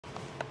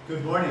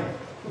Good morning.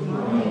 Good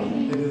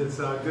morning. It is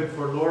good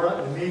for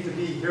Laura and me to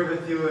be here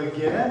with you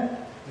again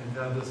and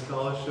have this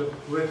fellowship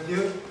with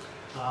you.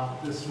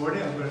 This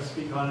morning I'm going to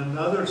speak on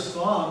another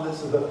psalm.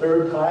 This is the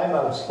third time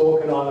I've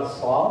spoken on a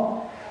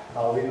psalm.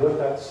 We looked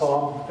at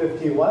Psalm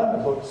 51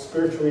 about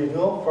spiritual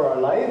renewal for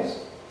our lives.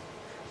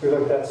 We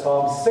looked at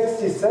Psalm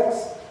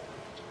 66,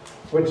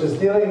 which is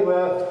dealing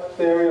with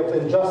the area of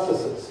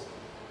injustices.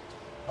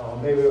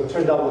 Maybe we'll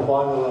turn down the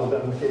volume a little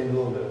bit and gain a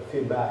little bit of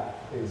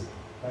feedback, please.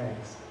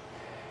 Thanks.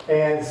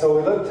 And so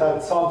we looked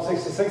at Psalm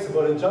 66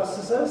 about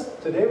injustices.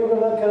 Today we're going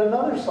to look at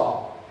another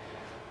psalm.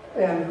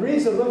 And the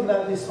reason looking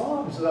at these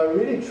psalms is I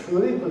really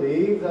truly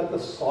believe that the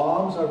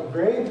psalms are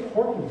very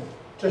important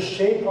to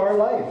shape our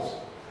lives,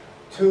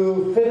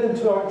 to fit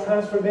into our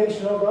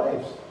transformation of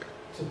lives,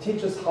 to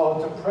teach us how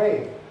to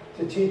pray,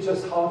 to teach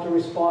us how to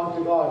respond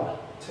to God,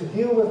 to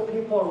deal with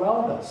people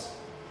around us.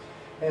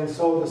 And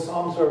so the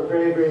psalms are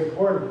very, very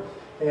important.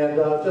 And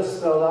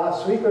just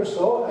last week or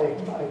so,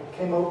 I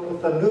came up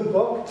with a new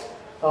book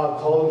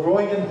called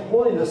Growing in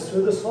Holiness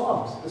Through the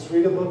Psalms. It's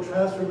really about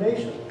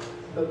transformation.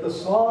 But the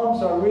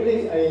Psalms are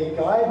really a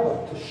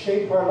guidebook to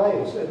shape our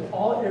lives in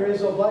all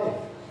areas of life.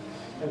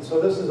 And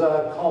so this is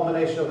a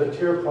culmination of the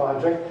TIER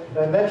project. And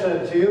I mention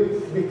it to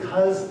you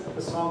because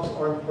the Psalms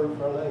are important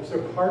for our lives. They're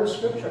part of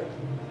Scripture.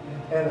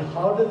 And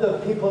how did the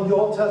people in the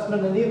Old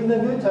Testament and even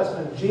the New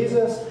Testament,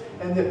 Jesus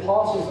and the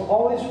apostles,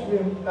 always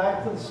bring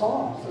back to the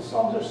Psalms? The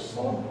Psalms are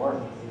so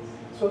important.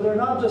 So they're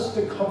not just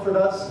to comfort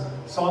us,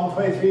 Psalm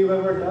 23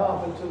 when we're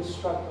down, but to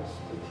instruct us,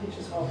 to teach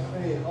us how to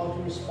pray, how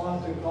to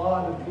respond to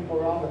God and people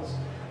around us.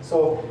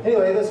 So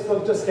anyway, this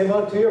book just came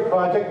out, TIER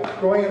project,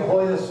 Growing in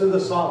Holiness Through the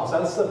Psalms.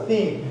 That's the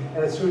theme,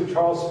 and it's through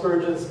Charles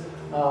Spurgeon's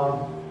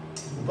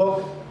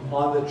book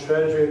on the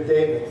Treasury of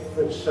David,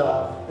 which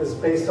is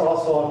based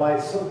also on my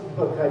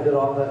book I did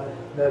on the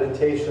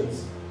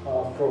meditations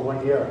for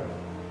 1 year.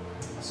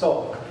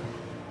 So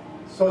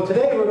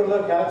today we're going to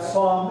look at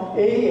Psalm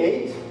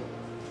 88.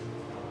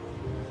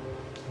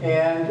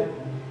 And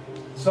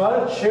it's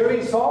not a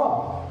cheery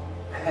psalm,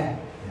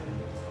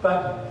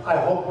 but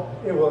I hope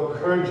it will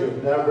encourage you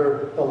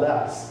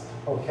nevertheless,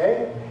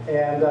 okay?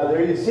 And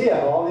there you see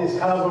it, all these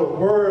kinds of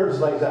words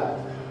like that.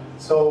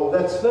 So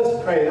let's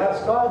pray.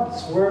 Ask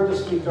God's word to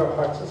speak to our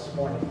hearts this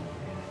morning.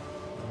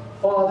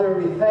 Father,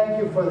 we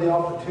thank you for the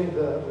opportunity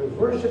that we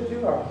worship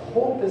you. Our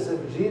hope is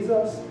in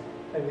Jesus,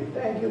 and we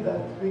thank you that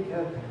we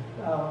can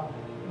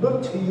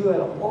look to you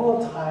at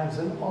all times,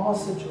 in all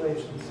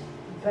situations.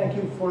 Thank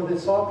you for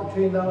this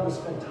opportunity now to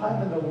spend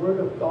time in the Word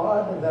of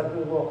God, and that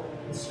it will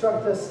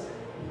instruct us,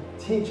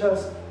 teach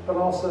us, but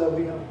also that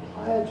we can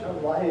apply it to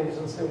our lives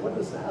and say, what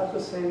does it have to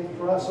say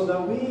for us, so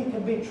that we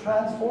can be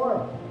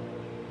transformed,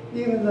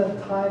 even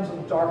in times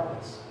of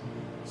darkness.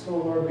 So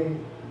Lord, we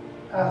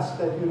ask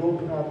that you'd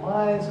open our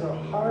minds and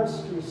our hearts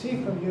to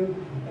receive from you,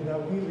 and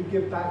that we would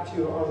give back to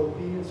you our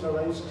obedience, our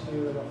lives to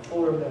you in a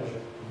fuller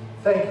measure.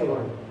 Thank you,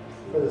 Lord,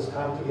 for this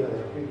time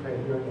together. We pray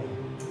in your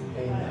name.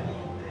 Amen.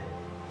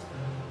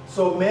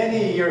 So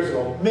many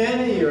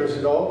years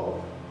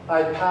ago,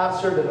 I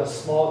pastored in a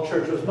small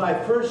church. It was my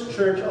first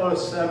church out of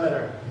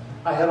seminary.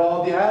 I had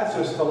all the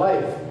answers to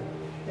life.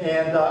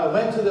 And I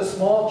went to the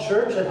small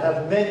church and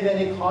had many,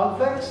 many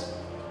conflicts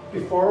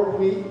before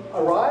we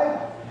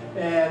arrived.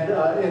 And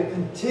it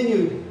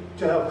continued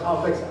to have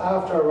conflicts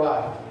after I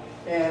arrived.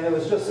 And it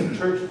was just a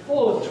church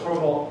full of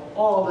turmoil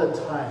all the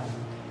time.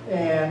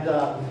 And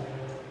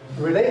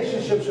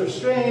relationships were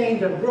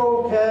strained and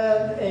broken,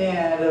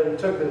 and it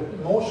took an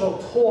emotional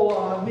toll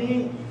on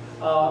me.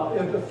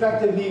 It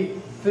affected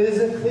me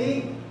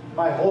physically.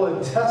 My whole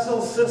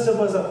intestinal system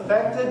was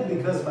affected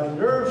because my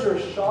nerves were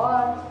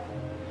shot.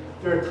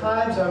 There are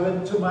times I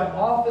went into my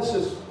office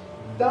just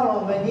down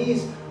on my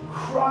knees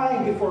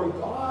crying before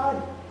God.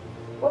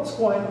 What's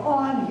going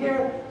on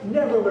here?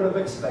 Never would have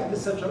expected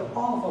such an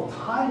awful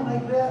time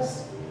like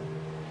this.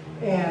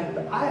 And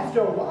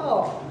after a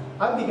while,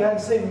 I began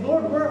saying,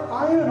 Lord, where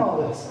are you in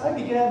all this? I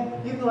began,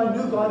 even though I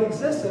knew God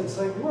existed, it's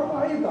like, where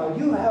are you, God?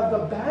 You have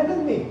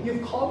abandoned me.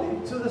 You've called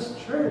me to this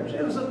church.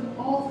 It was an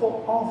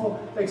awful, awful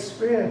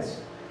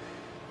experience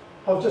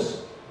of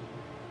just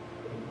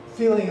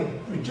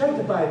feeling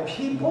rejected by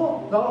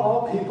people. Not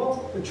all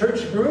people. The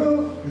church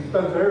grew,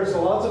 but there was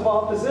lots of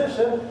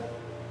opposition.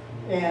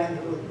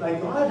 And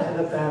like God had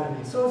abandoned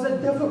me. So it was a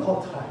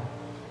difficult time.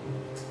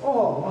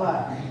 Oh,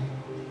 my.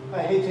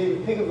 I hate to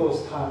even think of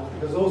those times,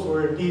 because those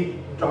were indeed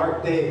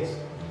dark days.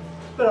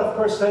 But of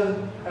course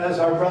then, as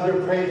our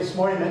brother prayed this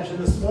morning, mentioned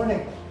this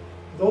morning,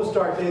 those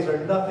dark days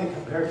are nothing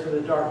compared to the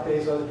dark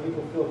days other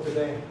people feel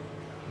today.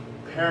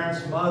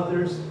 Parents,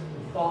 mothers,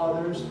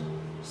 fathers,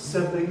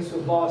 siblings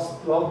who've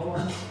lost loved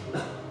ones,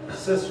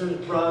 sisters,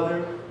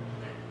 brother,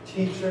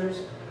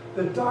 teachers.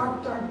 The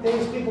dark, dark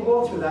days people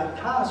go through, that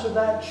pastor,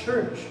 that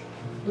church,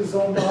 whose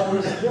own daughter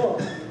was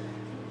killed.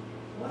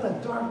 What a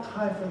dark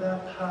time for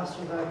that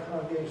pastor, that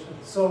congregation.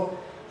 So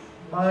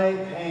my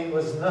pain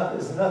is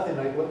nothing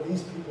like what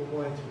these people are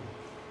going through.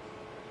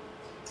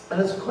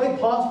 And it's quite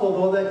possible,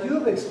 though, that you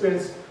have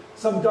experienced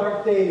some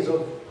dark days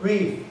of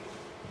grief,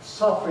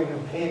 suffering,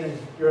 and pain in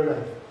your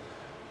life.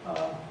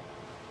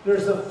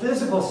 There's the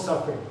physical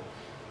suffering.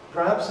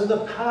 Perhaps in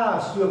the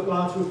past you have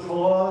gone through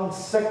prolonged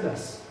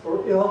sickness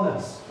or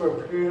illness for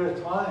a period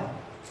of time.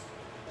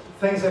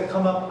 Things that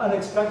come up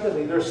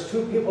unexpectedly. There's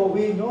two people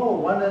we know,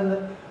 one in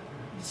the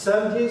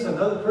 70s,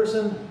 another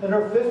person in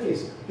her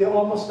 50s. They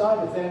almost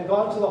died. If they had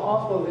gone to the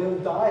hospital, they would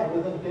have died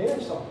within a day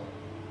or so.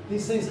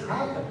 These things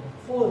happen,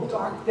 full of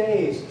dark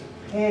days,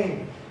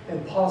 pain,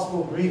 and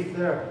possible grief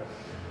there.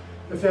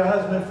 If it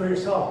hasn't been for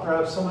yourself,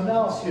 perhaps someone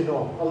else you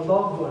know, a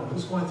loved one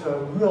who's going through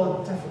a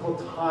real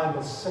difficult time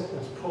of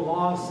sickness,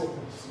 prolonged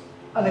sickness,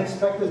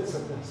 unexpected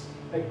sickness,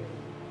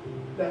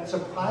 that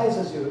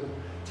surprises you,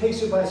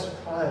 takes you by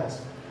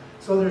surprise.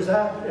 So there's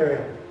that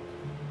area.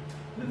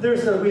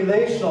 There's the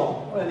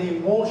relational and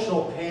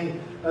emotional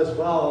pain as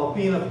well,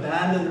 being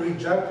abandoned and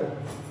rejected.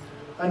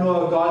 I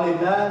know a godly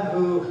man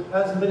who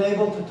hasn't been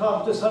able to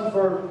talk to his son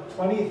for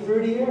 20,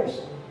 30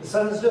 years. The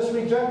son has just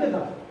rejected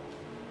him.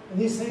 And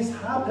these things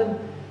happen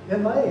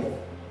in life.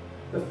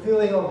 The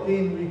feeling of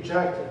being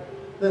rejected.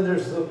 Then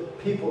there's the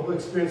people who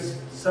experience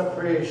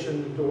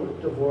separation,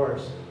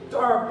 divorce.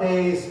 Dark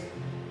days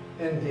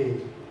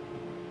indeed.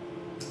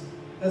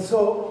 And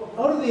so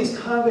out of these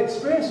kind of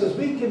experiences,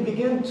 we can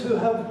begin to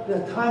have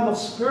a time of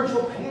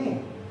spiritual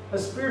pain. A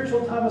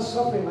spiritual time of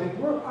suffering. Like,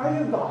 where are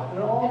you, God,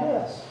 in all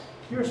this?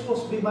 You're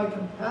supposed to be my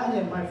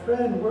companion, my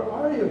friend. Where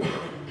are you?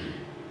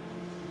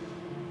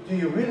 Do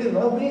you really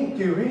love me?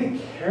 Do you really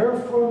care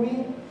for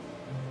me?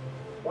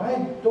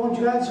 Why don't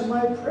you answer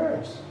my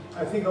prayers?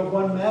 I think of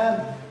one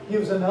man, he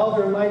was an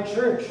elder in my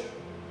church.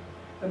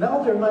 An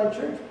elder in my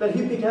church. But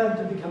he began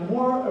to become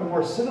more and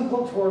more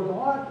cynical toward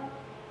God.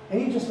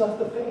 And he just left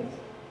the faith.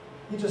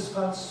 He just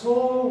got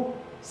so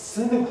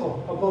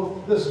cynical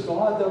about this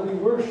God that we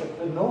worship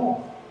and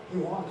know. He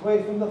walked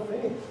away from the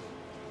faith.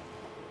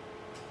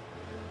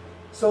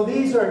 So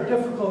these are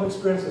difficult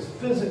experiences,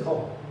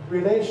 physical,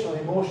 relational,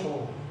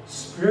 emotional,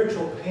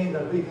 spiritual pain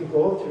that we can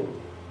go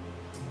through.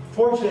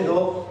 Fortunately,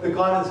 though, that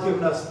God has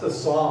given us the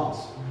Psalms,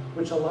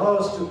 which allow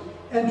us to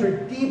enter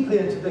deeply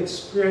into the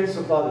experience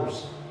of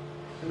others.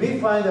 And we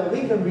find that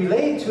we can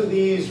relate to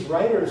these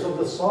writers of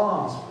the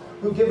Psalms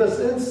who give us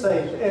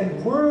insight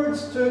and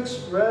words to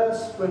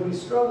express when we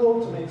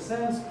struggle to make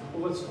sense of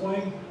what's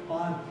going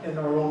on in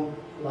our own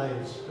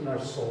lives, in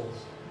our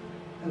souls.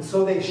 And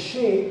so they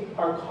shape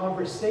our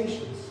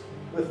conversations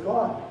with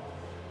God.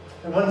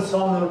 And one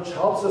psalm which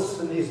helps us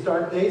in these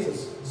dark days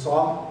is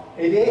Psalm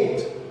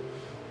 88.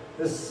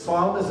 This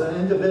psalm is an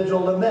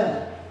individual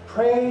lament,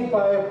 prayed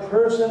by a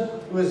person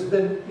who has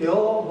been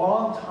ill a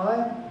long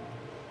time,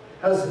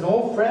 has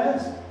no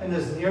friends, and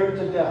is near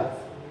to death.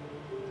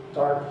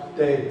 Dark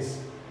days.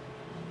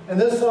 And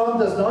this psalm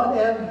does not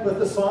end with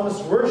the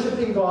psalmist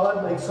worshiping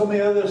God like so many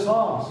other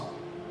psalms.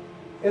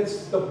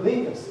 It's the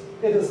bleakest.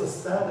 It is the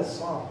saddest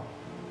psalm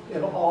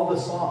in all the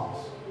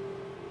psalms.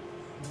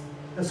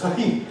 And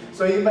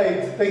so you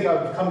might think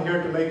I've come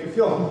here to make you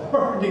feel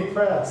more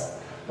depressed.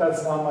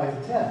 That's not my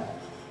intent.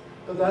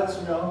 But that's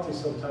reality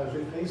sometimes.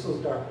 We face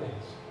those dark days.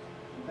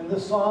 And the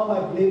psalm, I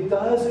believe,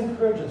 does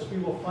encourage us. We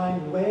will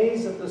find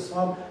ways that the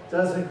psalm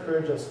does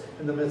encourage us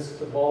in the midst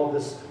of all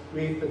this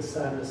grief and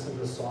sadness in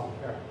the psalm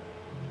here.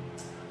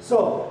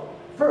 So,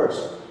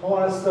 first, I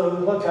want us to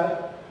look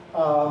at,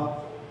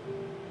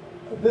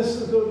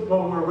 this is when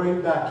we're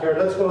right back here.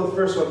 Let's go to the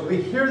first one.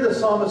 We hear the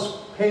psalmist's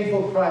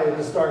painful cry in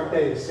his dark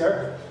days.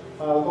 Here,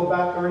 go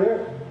back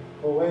earlier.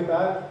 Go way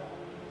back.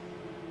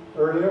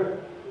 Earlier.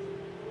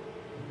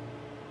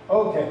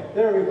 Okay,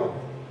 there we go.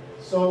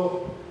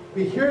 So,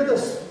 we hear the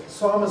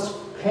psalmist's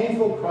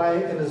painful cry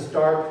in his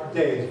dark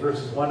days,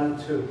 verses 1 and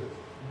 2.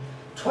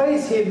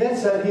 Twice he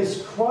admits that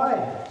he's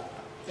crying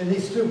in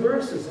these two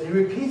verses, and he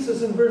repeats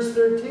this in verse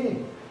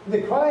 13. And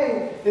the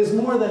cry is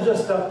more than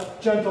just a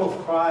gentle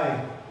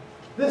crying.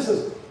 This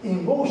is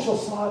emotional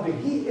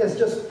sobbing. He is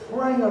just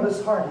pouring out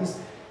his heart. He's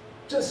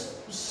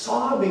just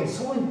sobbing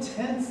so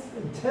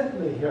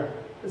intently here.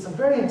 It's a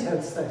very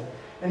intense thing.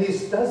 And he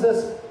does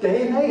this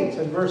day and night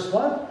in verse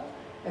 1,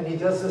 and he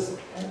does this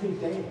every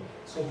day.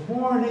 So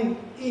morning,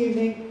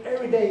 evening,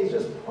 every day, he's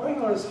just pouring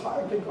out his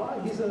heart to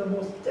God. He's in the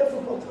most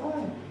difficult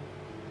time.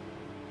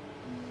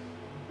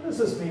 What does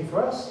this mean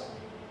for us?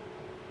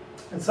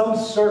 In some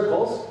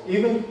circles,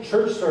 even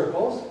church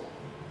circles,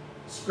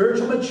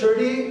 spiritual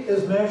maturity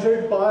is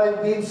measured by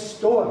being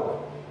stoic,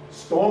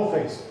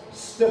 stone-faced,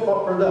 stiff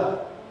upper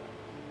lip.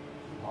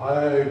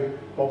 I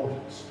don't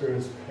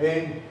experience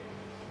pain.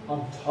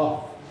 I'm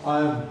tough.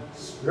 I'm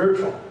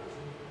spiritual.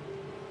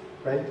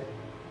 Right?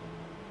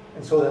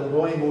 And so that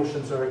no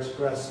emotions are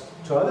expressed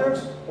to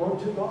others or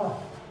to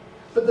God.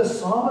 But the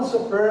psalmist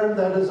affirmed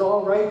that it's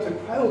all right to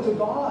cry out to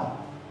God.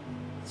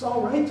 It's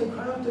all right to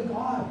cry out to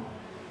God.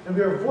 And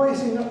we are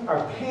voicing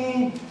our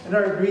pain and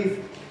our grief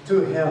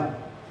to Him.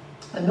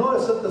 And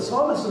notice that the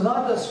psalmist is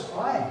not just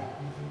crying,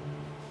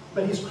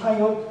 but he's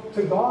crying out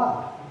to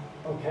God.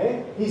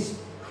 Okay? He's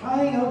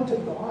crying out to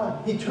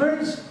God. He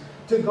turns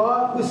to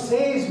God who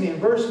saves me in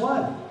verse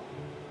 1.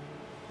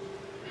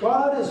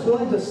 God is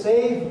willing to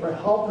save or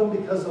help him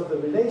because of the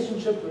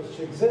relationship which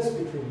exists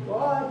between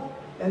God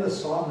and the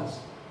psalmist.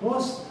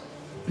 Most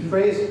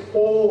phrase,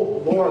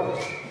 "O Lord."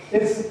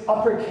 It's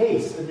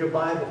uppercase in your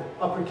Bible,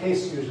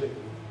 uppercase usually.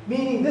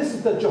 Meaning this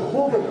is the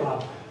Jehovah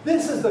God.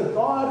 This is the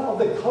God of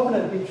the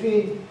covenant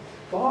between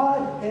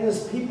God and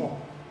his people.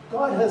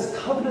 God has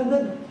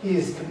covenanted, he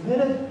is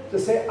committed to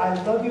say,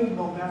 "I love you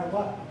no matter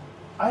what.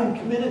 I am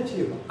committed to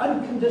you,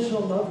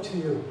 unconditional love to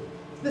you."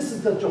 This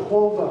is the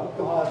Jehovah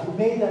God who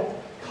made that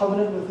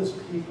covenant with his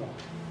people.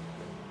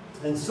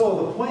 And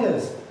so the point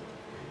is,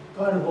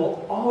 God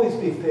will always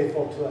be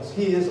faithful to us.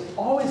 He is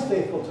always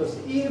faithful to us.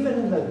 Even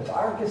in the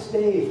darkest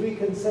days, we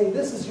can say,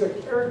 this is your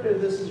character,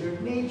 this is your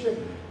nature.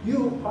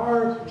 You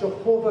are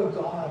Jehovah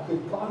God, the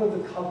God of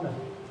the covenant.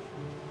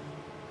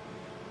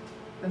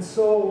 And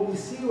so we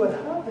see what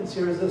happens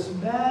here is this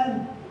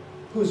man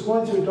who's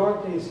going through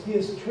dark days, he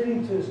is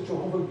turning to his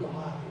Jehovah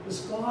God,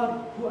 this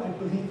God who I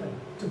believe in,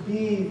 to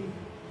be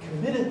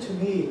committed to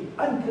me,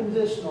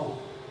 unconditional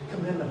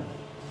commitment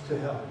to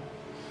him.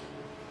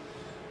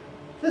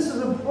 This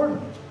is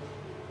important.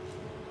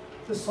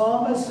 The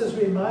psalmist is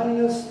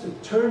reminding us to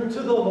turn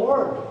to the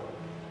Lord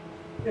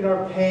in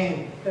our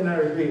pain and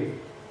our grief.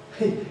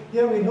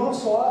 Yeah, we know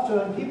so often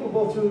when people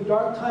go through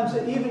dark times,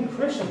 that even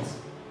Christians,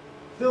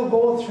 they'll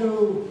go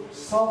through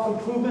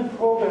self-improvement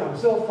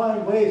programs. They'll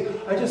find ways.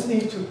 I just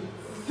need to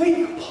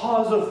think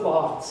positive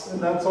thoughts,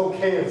 and that's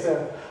okay, it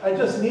said. I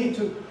just need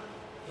to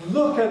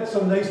look at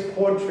some nice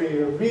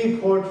poetry or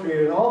read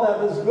poetry, and all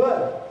that is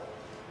good.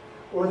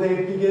 Or they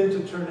begin to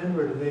turn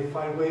inward and they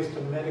find ways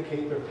to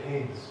medicate their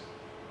pains.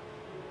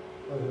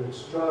 Whether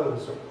it's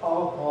drugs or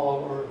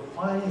alcohol or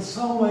finding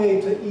some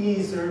way to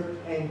ease their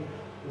pain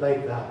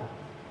like that.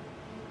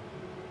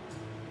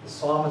 The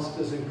psalmist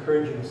is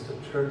encouraging us to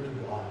turn to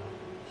God.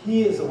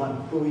 He is the one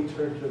who we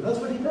turn to. That's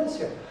what he does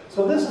here.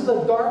 So this is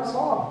a dark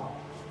psalm,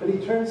 but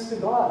he turns to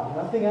God,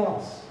 nothing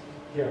else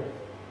here.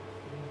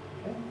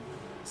 Okay?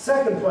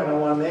 Second point I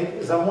want to make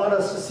is I want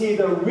us to see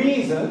the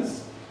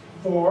reasons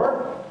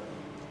for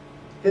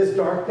his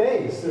dark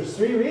days. There's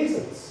three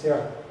reasons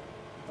here.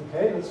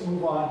 Okay, let's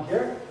move on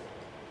here.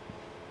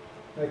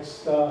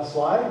 Next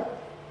slide.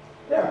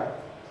 There.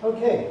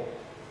 Okay.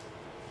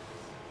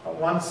 I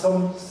want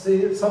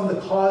see some of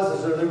the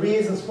causes or the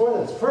reasons for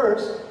this.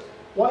 First,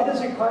 why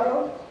does he cry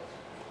out?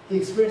 He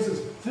experiences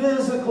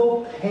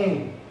physical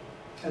pain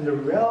and the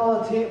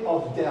reality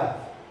of death.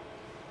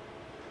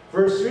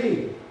 Verse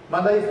 3,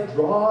 my life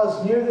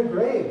draws near the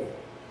grave.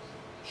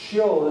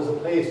 Sheol is a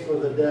place for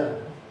the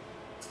dead.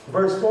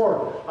 Verse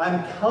 4, I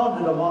am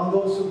counted among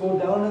those who go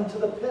down into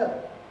the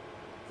pit.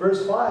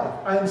 Verse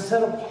 5, I am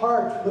set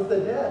apart with the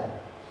dead.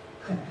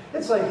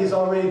 It's like he's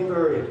already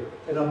buried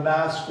in a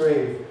mass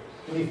grave,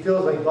 and he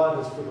feels like God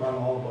has forgotten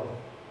all about him.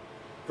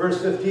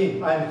 Verse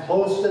 15, I am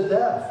close to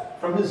death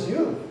from his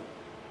youth.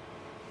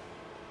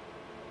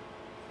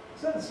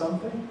 Is that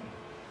something?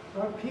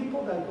 There are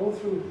people that go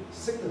through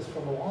sickness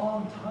from a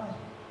long time.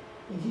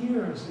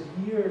 Years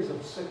and years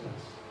of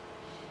sickness.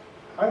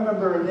 I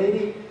remember a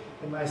lady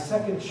in my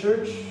second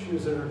church, she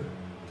was in her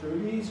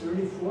 30s,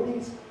 early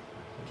 40s.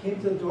 I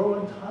came to the door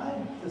one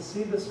time to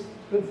see this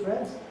good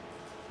friend,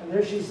 and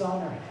there she's on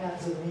her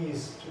hands and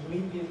knees to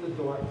meet me at the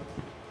door.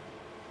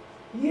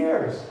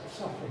 Years of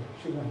suffering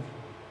she went through.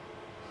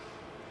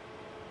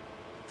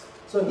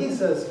 So he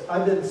says,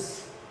 I've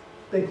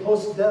been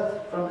close to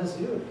death from his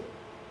youth.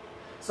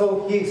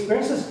 So he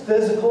experiences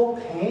physical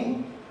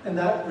pain and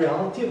that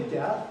reality of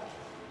death.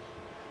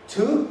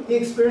 2, he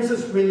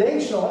experiences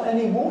relational and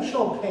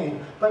emotional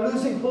pain by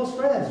losing close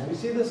friends. We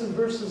see this in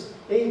verses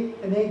 8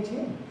 and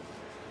 18.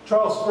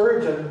 Charles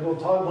Spurgeon, we'll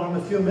talk about him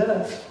in a few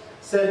minutes,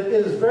 said,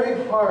 it is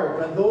very hard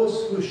when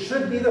those who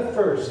should be the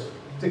first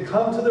to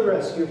come to the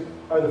rescue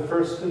are the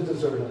first to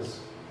desert us.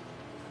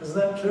 Isn't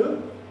that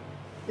true?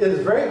 It is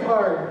very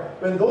hard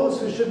when those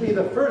who should be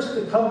the first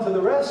to come to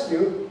the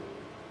rescue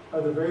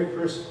are the very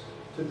first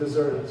to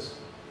desert us.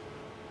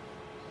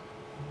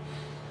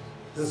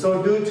 And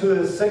so due to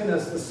his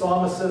sickness, the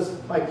psalmist says,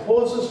 my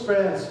closest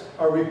friends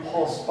are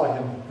repulsed by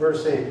him.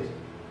 Verse 8.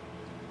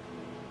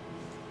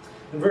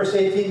 And verse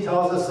 18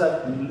 tells us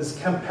that his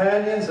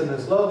companions and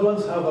his loved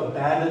ones have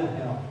abandoned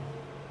him.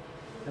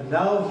 And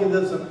now he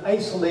lives in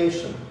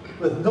isolation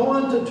with no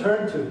one to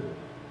turn to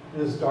in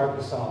his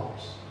darkest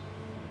hours.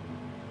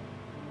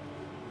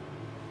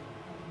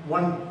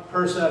 One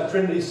person at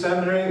Trinity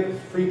Seminary,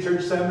 Free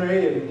Church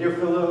Seminary in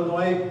Deerfield,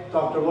 Illinois,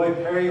 Dr. Lloyd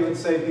Perry would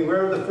say,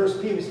 beware of the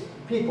first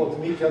people to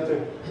meet you at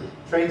the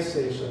train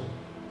station.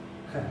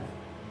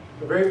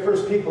 The very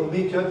first people to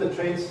meet you at the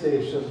train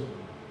station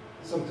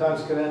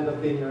sometimes can end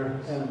up being your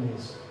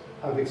enemies.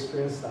 I've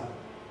experienced that.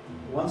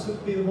 The ones who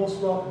could be the most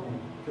welcoming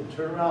can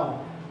turn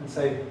around and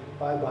say,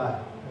 bye-bye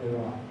later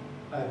on.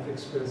 I've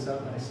experienced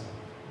that myself.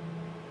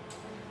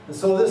 And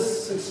so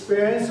this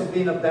experience of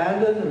being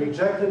abandoned and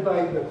rejected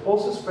by the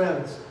closest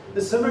friends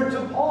is similar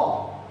to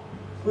Paul,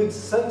 who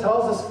tells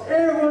us,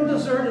 everyone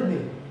deserted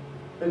me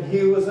when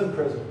he was in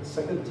prison,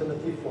 2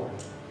 Timothy 4.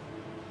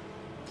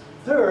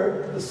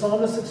 Third, the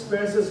psalmist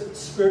experiences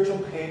spiritual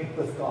pain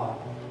with God.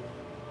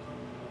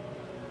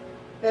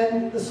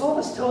 And the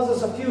psalmist tells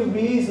us a few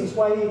reasons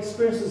why he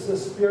experiences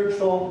this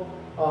spiritual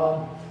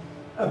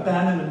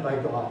abandonment by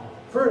God.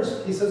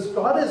 First, he says,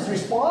 God is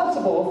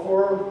responsible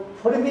for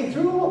putting me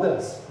through all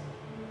this.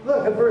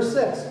 Look at verse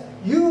 6.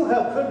 You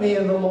have put me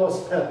in the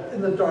lowest pit,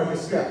 in the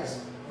darkest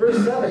depths.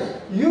 Verse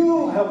 7.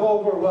 You have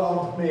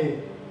overwhelmed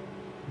me.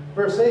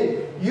 Verse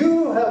 8.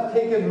 You have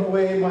taken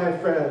away my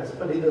friends,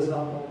 but he does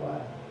not know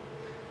why.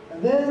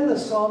 And then the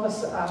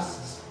psalmist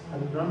asks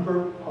a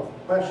number of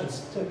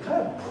questions to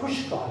kind of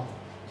push God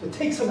to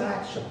take some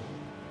action.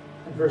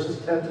 In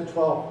verses 10 to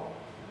 12.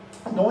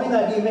 Knowing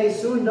that he may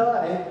soon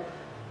die,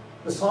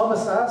 the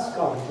psalmist asks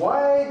God,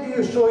 why do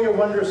you show your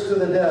wonders to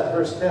the dead?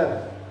 Verse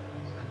 10.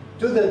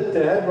 Do the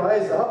dead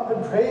rise up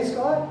and praise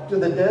God? Do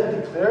the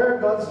dead declare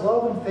God's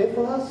love and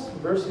faithfulness?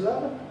 Verse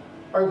 11.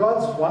 Are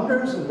God's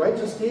wonders and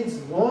righteous deeds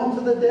known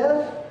to the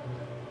dead?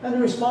 And the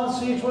response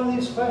to each one of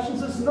these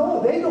questions is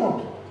no, they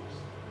don't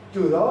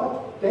do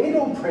that. They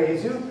don't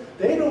praise you.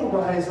 They don't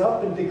rise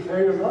up and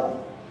declare your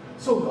love.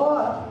 So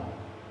God,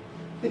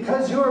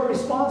 because you are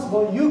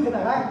responsible, you can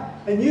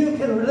act and you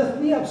can lift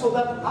me up so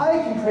that I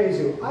can praise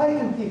you. I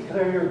can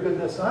declare your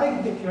goodness. I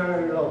can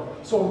declare your love.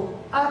 So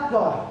act,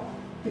 God.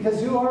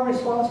 Because you are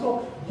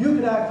responsible, you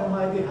can act on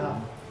my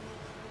behalf.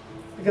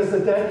 Because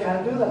the dead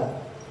can't do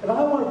that. And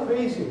I want to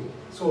praise you.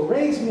 So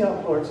raise me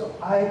up, Lord, so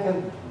I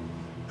can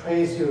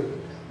praise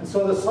you. And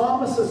so the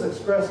psalmist is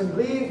expressing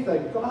belief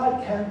that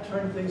God can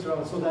turn things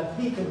around so that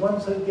he can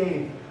once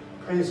again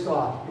praise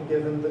God and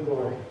give him the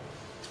glory.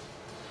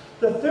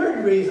 The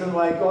third reason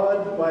why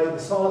the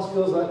psalmist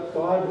feels that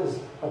God is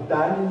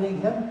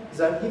abandoning him is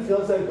that he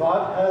feels that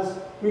God has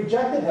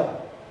rejected him.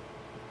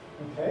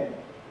 Okay?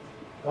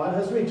 God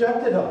has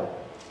rejected him.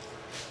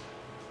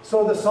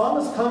 So the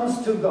psalmist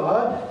comes to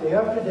God day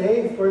after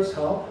day for his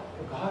help,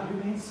 but God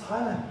remains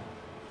silent.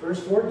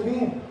 Verse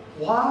 14,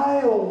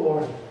 why, O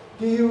Lord,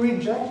 do you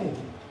reject me?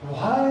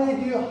 Why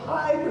do you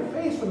hide your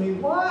face from me?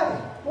 Why?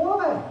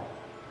 Why?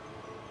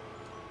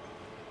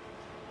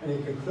 And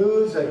he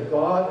concludes that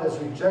God has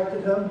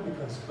rejected him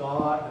because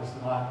God has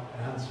not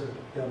answered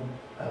him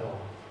at all.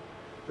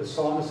 The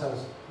psalmist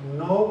has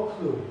no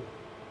clue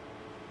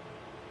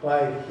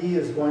why he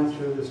is going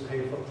through this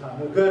painful time.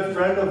 A good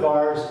friend of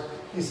ours,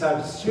 he's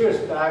had serious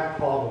back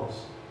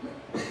problems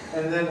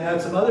and then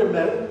had some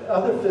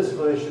other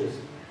physical issues.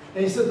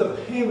 And he said the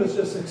pain was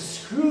just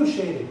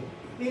excruciating.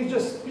 He was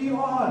just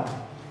beyond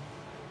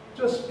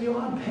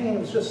pain. It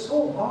was just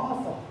so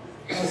awful.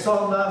 I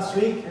saw him last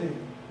week and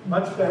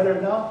much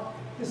better now.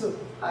 He said,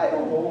 I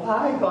don't know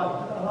why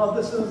God allowed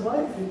this in his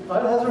life.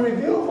 God hasn't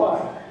revealed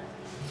why.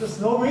 Just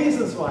no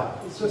reasons why.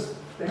 It's just,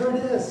 there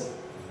it is.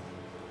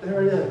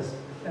 There it is.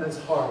 And it's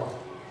hard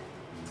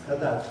at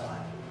that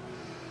time.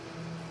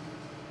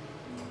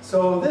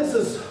 So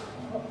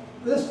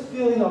this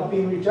feeling of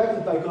being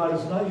rejected by God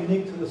is not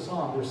unique to the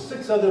psalm. There's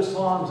 6 other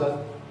psalms that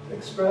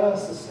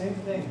express the same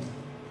thing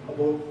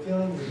about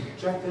feeling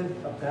rejected,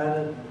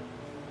 abandoned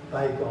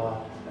by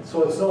God. And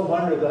so it's no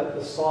wonder that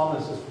the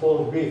psalmist is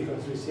full of grief,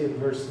 as we see in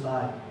verse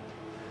 9.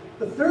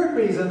 The third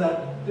reason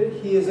that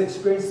he is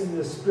experiencing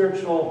this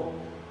spiritual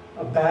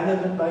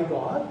abandonment by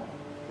God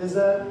is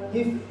that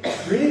he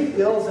really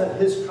feels that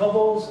his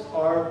troubles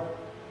are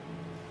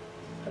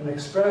an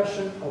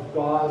expression of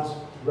God's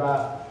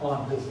wrath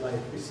on his life.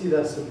 We see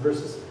this in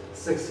verses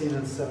 16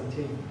 and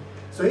 17.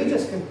 So he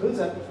just concludes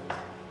that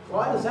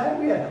God is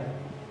angry at him.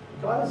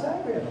 God is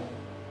angry at him.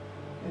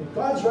 And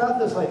God's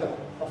wrath is like a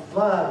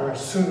flood or a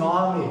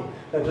tsunami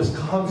that just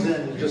comes in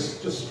and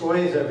just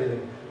destroys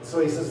everything.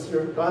 So he says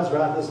God's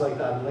wrath is like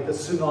that, like a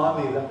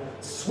tsunami that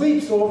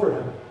sweeps over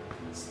him.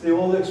 It's the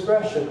old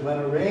expression, when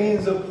it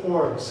rains it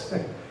pours.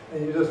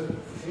 And you just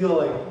feel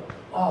like,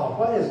 oh,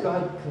 why is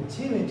God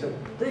continuing to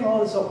bring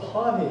all this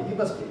upon me? He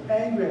must be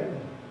angry at me.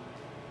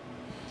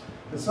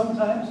 And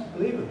sometimes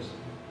believers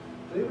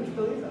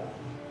believe that.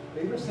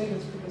 Believers think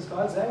it's because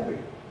God's angry.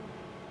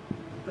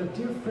 But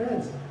dear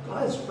friends,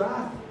 God's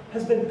wrath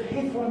has been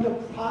paid for on the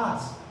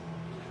cross.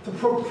 The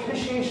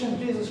propitiation of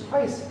Jesus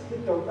Christ,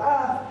 the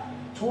wrath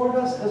toward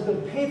us has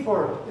been paid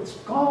for. It's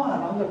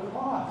gone on the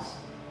cross.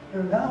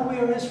 And now we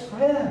are his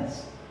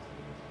friends.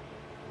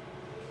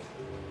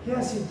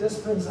 Yes, he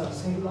disciplines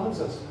us, he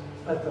loves us,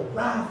 but the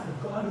wrath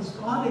of God is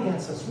gone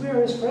against us. We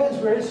are his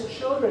friends, we're his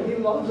children, he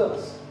loves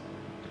us.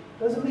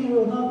 Doesn't mean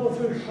we'll not go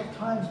through tough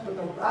times, but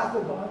the wrath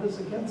of God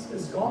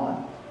is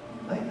gone.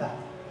 Like that.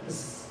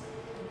 His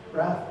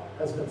wrath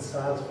has been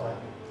satisfied.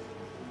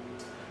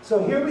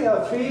 So here we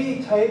have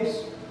 3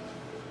 types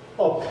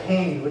of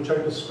pain, which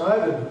are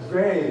described in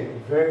very,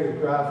 very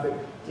graphic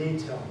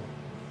detail.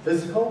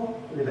 Physical,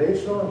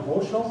 relational,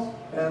 emotional,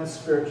 and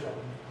spiritual.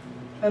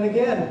 And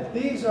again,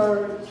 these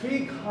are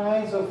 3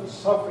 kinds of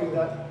suffering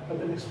that have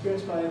been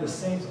experienced by the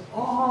saints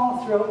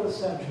all throughout the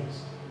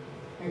centuries,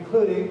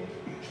 including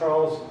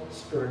Charles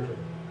Spurgeon.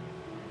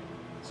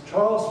 It's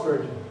Charles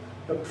Spurgeon,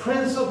 the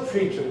Prince of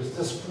Preachers,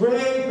 this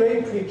great,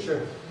 great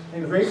preacher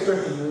in Great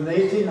Britain in the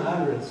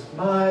 1800s.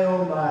 My,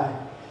 oh my.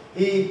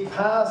 He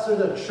pastored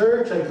a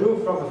church that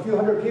grew from a few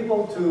hundred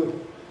people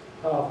to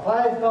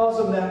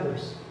 5,000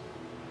 members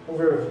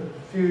over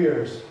a few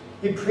years.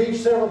 He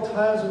preached several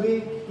times a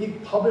week. He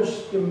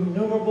published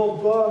innumerable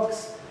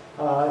books.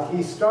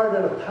 He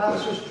started a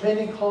pastor's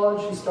training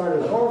college. He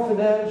started an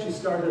orphanage. He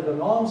started an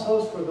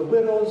almshouse for the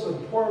widows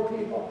and poor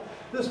people.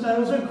 This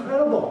man was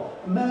incredible.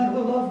 A man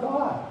who loved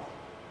God.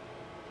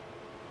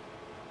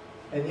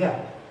 And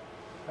yet,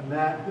 a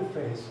man who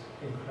faced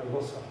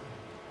incredible suffering.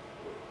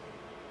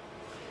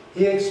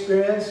 He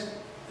experienced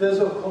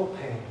physical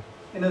pain.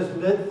 In his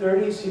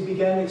mid-30s, he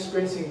began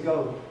experiencing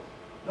gout.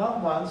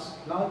 Not once,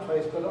 not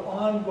twice, but an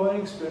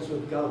ongoing experience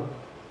with gout.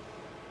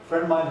 A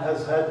friend of mine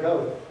has had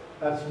gout.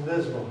 That's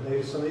miserable.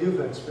 Maybe some of you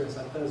have experienced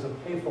that. That is a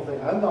painful thing.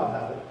 I've not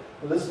had it.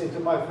 But listening to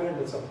my friend,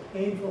 it's a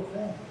painful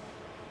thing.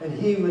 And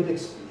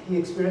he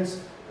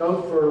experienced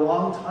gout for a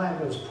long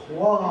time. It was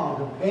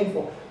prolonged and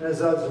painful. And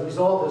as a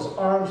result, his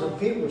arms and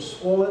feet were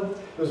swollen.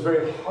 It was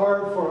very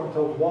hard for him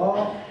to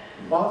walk.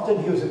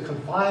 Often he was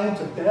confined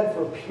to bed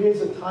for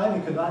periods of time.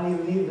 He could not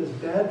even leave his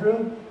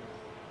bedroom.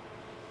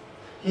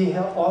 He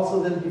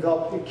also then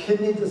developed a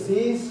kidney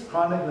disease,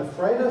 chronic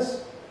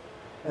nephritis,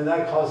 and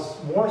that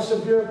caused more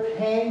severe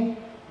pain,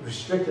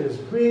 restricted his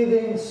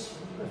breathing,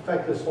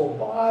 affected his whole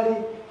body.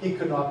 He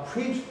could not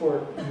preach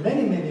for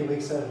many, many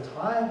weeks at a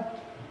time.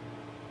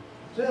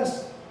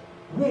 Just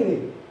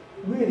really,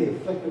 really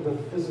afflicted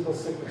with physical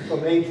sickness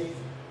from age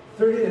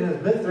 30, in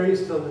his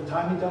mid-30s till the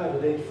time he died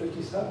at age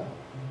 57.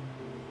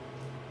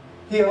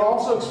 He had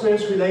also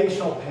experienced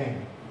relational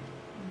pain.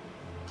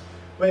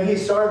 When he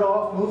started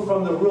off, moved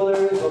from the rural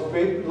areas of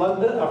Great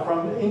London,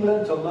 from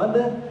England to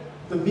London,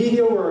 the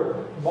media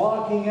were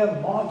mocking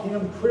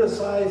him,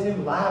 criticizing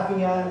him,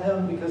 laughing at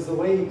him because of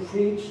the way he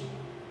preached.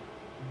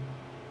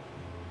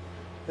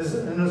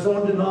 In his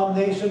own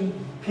denomination,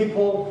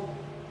 people,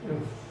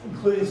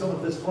 including some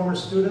of his former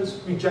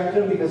students,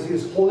 rejected him because he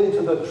was holding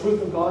to the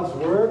truth of God's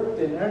Word,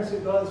 the inerrancy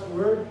of God's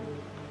Word.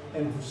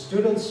 And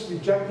students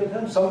rejected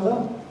him, some of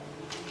them.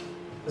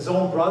 His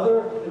own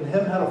brother and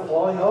him had a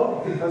falling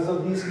out because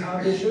of these kind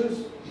of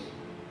issues.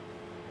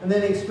 And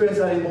then he experienced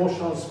that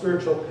emotional and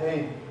spiritual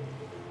pain.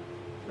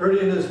 Early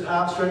in his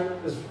pastorate,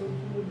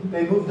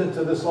 they moved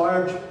into this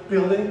large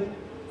building.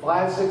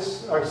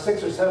 6 or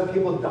 7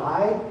 people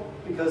died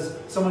because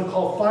someone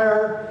called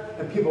fire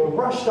and people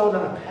rushed out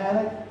in a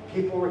panic.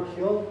 People were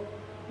killed.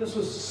 This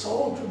was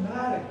so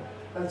dramatic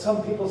that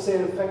some people say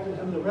it affected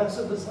him the rest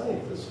of his life.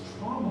 This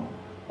trauma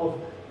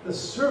of the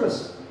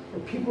service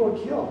where people were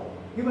killed.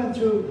 He went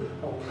through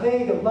a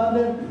plague of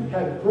London,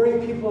 had to bury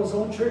people in his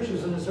own church. He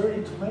was in his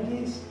early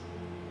 20s.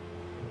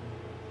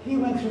 He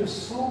went through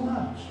so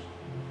much.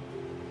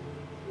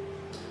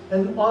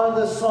 And on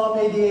the Psalm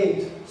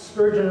 88,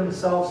 Spurgeon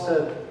himself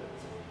said,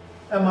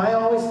 "Am I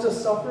always to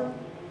suffer?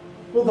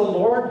 Will the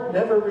Lord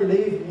never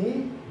relieve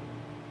me?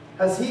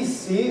 Has he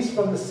ceased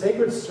from the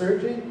sacred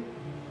surging?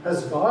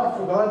 Has God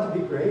forgotten to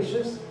be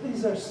gracious?"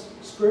 These are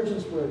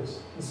Spurgeon's words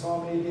in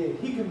Psalm 88.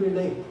 He could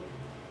relate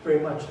very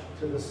much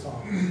to this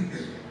psalm.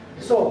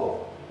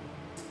 So,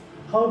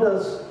 how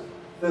does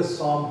this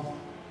psalm,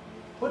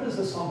 what does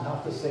this psalm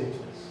have to say to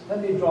us?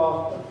 Let me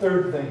draw a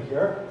third thing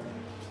here.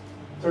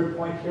 Third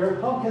point here.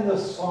 How can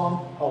this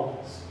psalm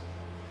help us?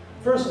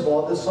 First of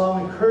all, this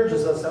psalm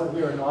encourages us that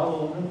we are not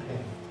alone in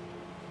pain.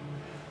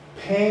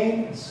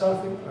 Pain and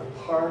suffering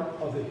are part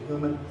of the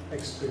human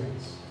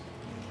experience.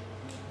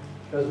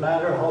 Doesn't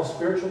matter how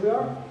spiritual we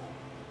are,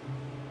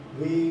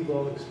 we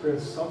will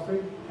experience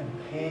suffering and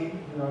pain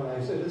in our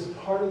lives. It is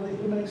part of the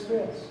human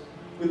experience.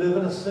 We live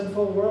in a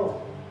sinful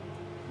world.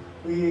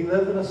 We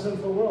live in a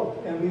sinful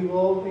world, and we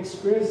will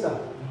experience that.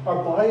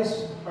 Our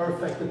bodies are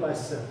affected by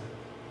sin.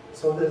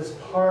 So that it's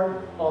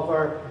part of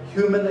our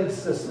human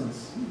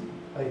existence,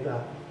 like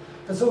that.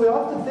 And so we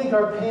often think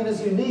our pain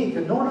is unique,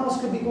 and no one else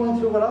could be going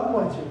through what I'm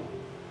going through.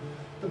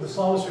 But the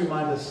psalmists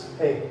remind us,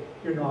 hey,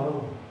 you're not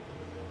alone.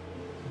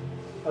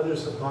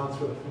 Others have gone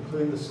through it,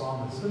 including the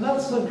psalmist. And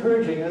that's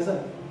encouraging, isn't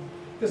it?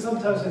 Because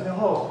sometimes I think,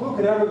 oh, who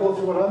could ever go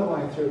through what I'm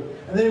going through?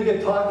 And then we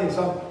get talking,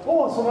 someone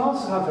else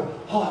has gone through.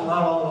 Oh, I'm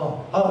not all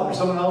alone. Oh, there's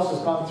someone else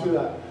who's gone through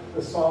that.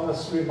 The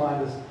psalmists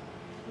remind us,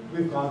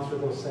 we've gone through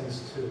those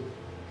things too.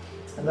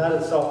 And that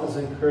itself is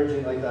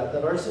encouraging like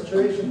that our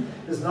situation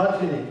is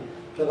not unique,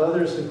 that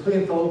others,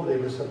 including fellow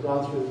believers, have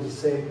gone through these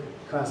same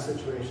kind of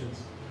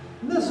situations.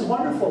 And this is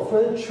wonderful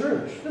for the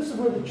church. This is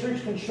where the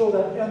church can show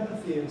that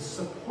empathy and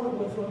support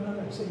with one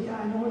another. Say, yeah,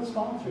 I know what it's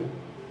gone through.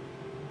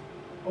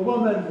 A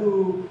woman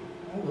who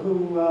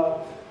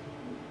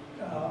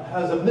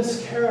has a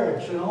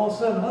miscarriage, and all of a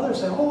sudden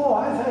others say, oh,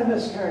 I've had a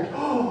miscarriage.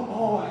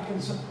 Oh, I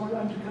can support,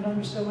 I can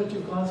understand what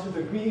you've gone through,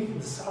 the grief and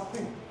the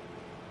suffering.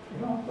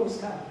 You know, those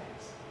kind of things.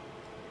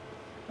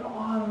 And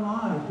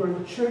on, where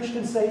the church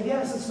can say,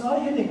 yes, it's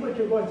not unique what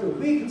you're going through.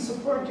 We can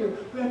support you.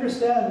 We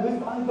understand. We've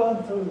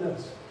gone through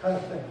this kind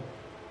of thing.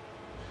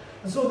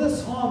 And so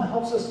this psalm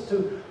helps us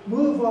to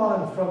move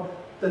on from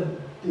the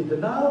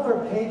denial of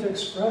our pain to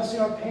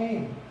expressing our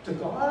pain to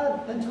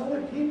God and to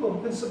other people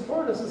who can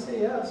support us and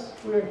say, yes,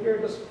 we are here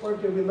to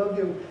support you. We love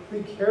you.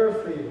 We care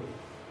for you.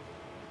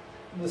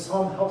 And this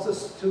psalm helps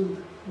us to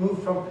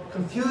move from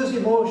confused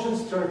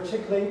emotions to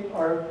articulate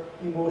our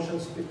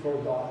emotions before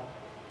God.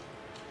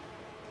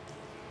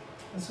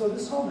 And so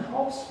this psalm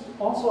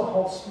also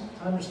helps to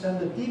understand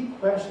the deep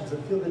questions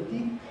and feel the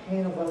deep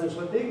pain of others,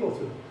 what they go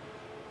through.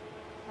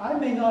 I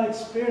may not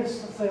experience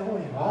something, oh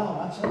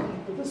wow, that's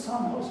something, but this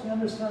psalm helps me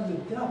understand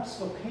the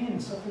depths of pain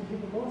and suffering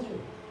people go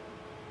through.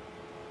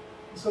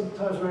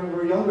 Sometimes when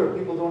we're younger,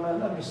 people don't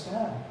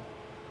understand.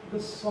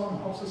 This psalm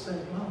helps us say,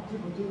 wow,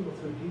 people do go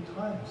through deep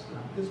times.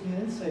 It gives me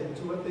an insight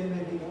into what they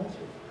may be going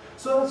through.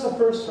 So that's the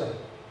first way.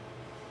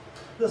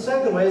 The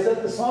second way is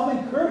that the psalm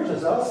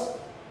encourages us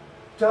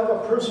to have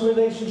a personal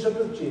relationship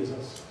with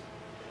Jesus.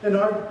 In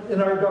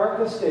our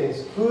darkest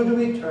days, who do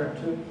we turn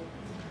to?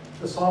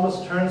 The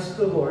psalmist turns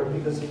to the Lord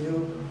because he knew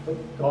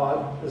what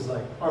God is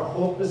like. Our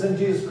hope is in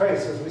Jesus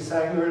Christ, as we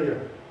sang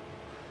earlier.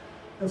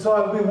 And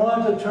so we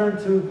want to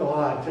turn to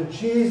God, to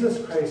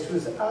Jesus Christ, who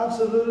is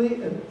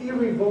absolutely and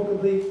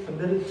irrevocably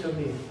committed to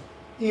me,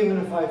 even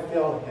if I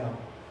fail him.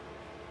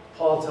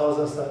 Paul tells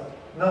us that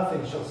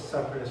nothing shall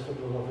separate us from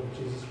the love of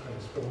Jesus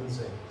Christ, Romans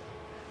 8.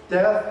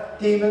 Death,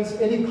 demons,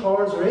 any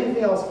powers, or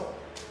anything else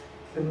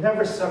can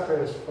never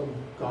separate us from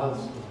God's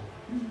love.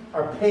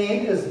 Our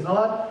pain is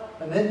not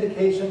an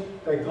indication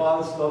that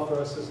God's love for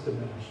us is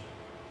diminished.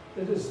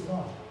 It is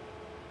not.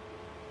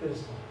 It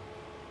is not.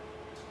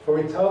 For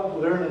we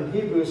learn in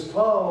Hebrews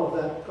 12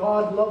 that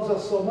God loves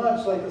us so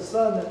much, like the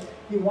Son, that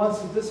he wants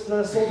to discipline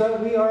us so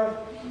that we are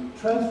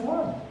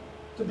transformed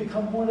to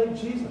become more like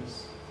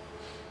Jesus.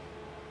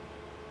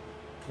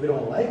 We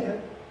don't like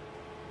it,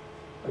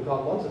 but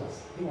God loves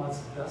us. He wants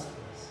the best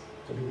for us,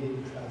 to be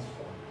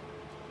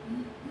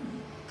transformed.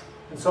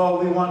 And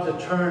so we want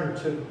to turn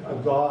to a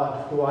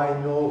God who I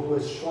know, who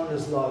has shown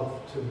his love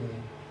to me,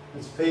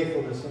 his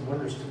faithfulness and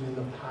wonders to me in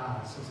the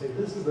past, and say,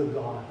 this is the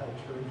God I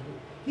turn to.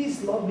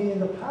 He's loved me in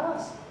the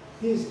past.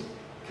 He's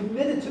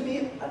committed to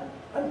me,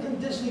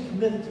 unconditionally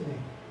committed to me.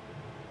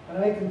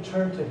 And I can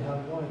turn to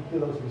him knowing he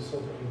loves me so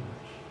very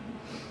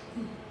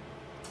much.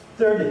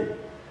 Thirdly,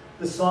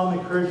 the psalm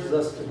encourages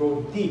us to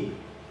go deep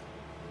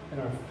in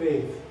our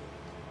faith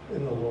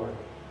in the Lord.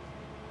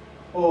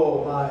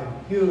 Oh my,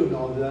 you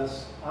know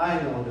this,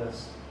 I know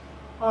this.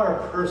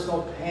 Our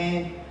personal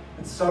pain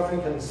and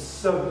suffering can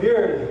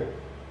severely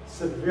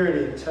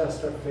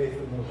test our faith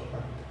in the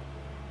Lord.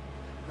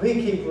 We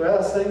keep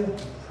wrestling,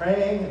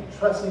 praying, and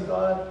trusting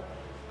God,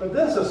 but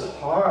this is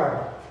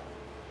hard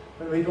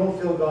when we don't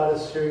feel God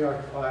is hearing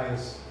our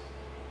cries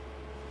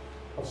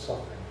of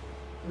suffering.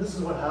 And this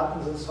is what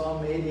happens in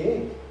Psalm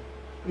 88.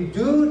 We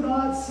do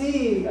not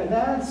see an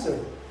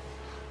answer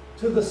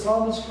to the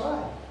psalmist's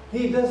cry.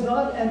 He does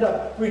not end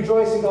up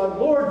rejoicing God,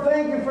 Lord,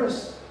 thank you for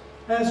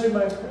answering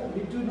my prayer.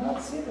 We do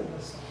not see it in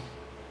this psalm.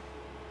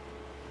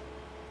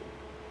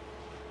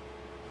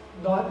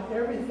 Not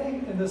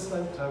everything in this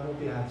lifetime will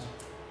be answered.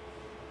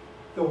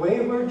 The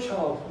wayward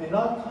child may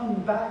not come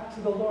back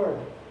to the Lord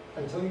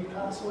until you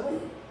pass away.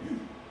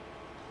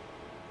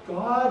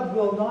 God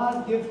will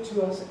not give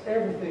to us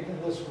everything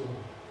in this world.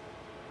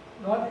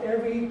 Not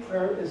every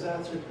prayer is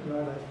answered in our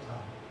lifetime.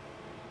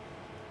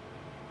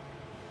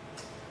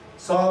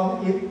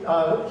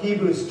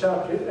 Hebrews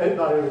chapter,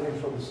 not everything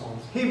from the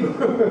Psalms.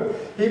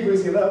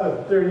 Hebrews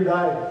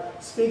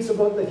 11:39 speaks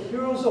about the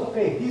heroes of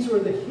faith. These were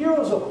the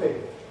heroes of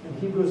faith in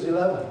Hebrews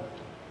 11.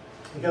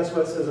 And guess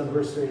what it says in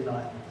verse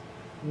 39?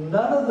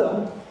 None of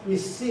them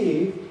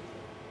received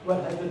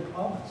what had been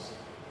promised.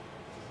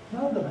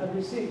 None of them had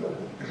received what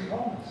had been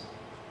promised.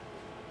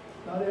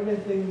 Not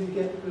everything we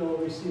get we'll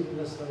receive in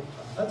this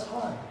lifetime. That's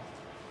hard.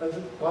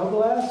 But God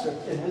will answer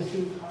in his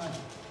due time.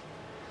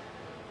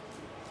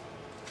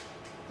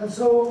 And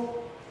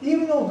so,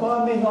 even though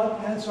God may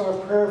not answer our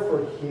prayer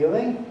for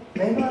healing,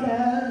 may not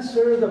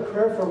answer the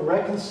prayer for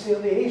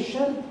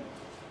reconciliation,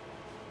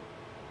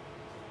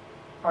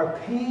 our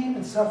pain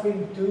and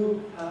suffering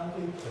do have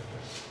a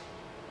purpose.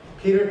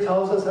 Peter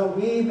tells us that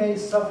we may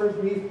suffer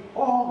grief,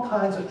 all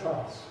kinds of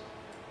trials.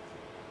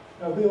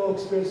 Now, we will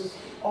experience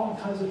all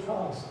kinds of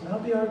trials, and that'll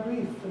be our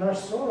grief and our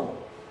sorrow.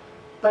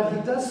 But he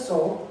does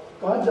so,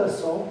 God does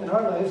so in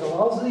our lives,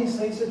 allows these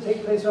things to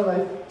take place in our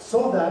life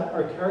so that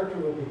our character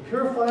will be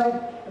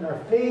purified and our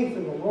faith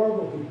in the Lord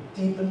will be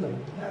deepened like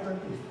never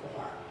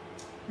before.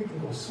 We can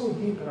go so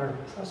deep in our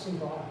trust in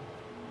God.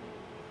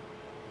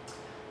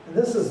 And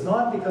this is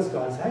not because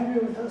God's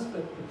angry with us,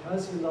 but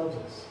because he loves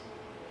us.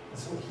 And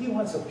so he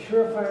wants to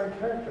purify our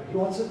character. He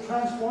wants to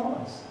transform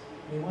us.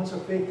 And he wants our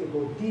faith to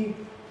go deep,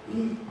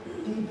 deep,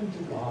 deep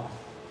into God.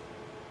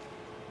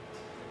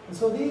 And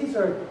so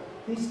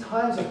these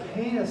times of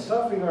pain and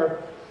suffering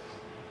are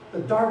the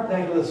dark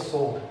night of the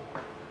soul.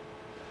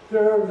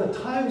 There are the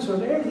times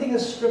when everything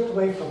is stripped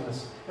away from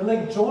us. And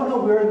like Jonah,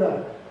 we're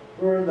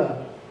in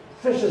the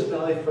fish's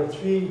belly for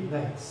 3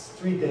 nights,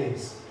 3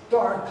 days.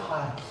 Dark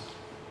times.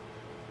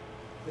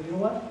 But you know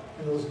what?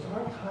 In those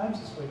dark times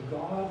is when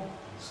God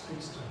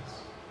speaks to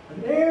us.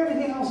 When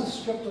everything else is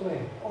stripped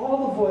away.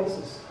 All the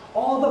voices,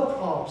 all the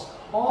props,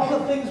 all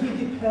the things we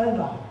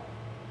depend on.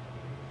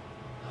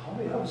 All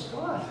we have is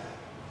God.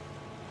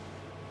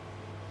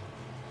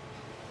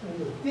 In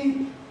the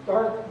deep,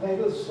 dark night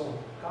of the soul,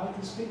 God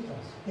can speak to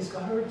us. He's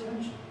got our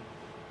attention.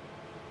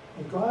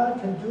 And God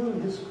can do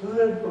his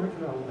good work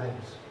in our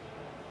lives.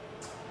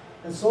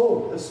 And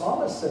so the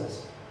psalmist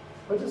says,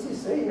 what does he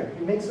say here?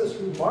 He makes this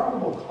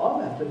remarkable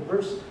comment in the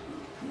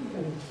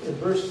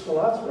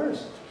last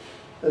verse.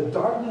 The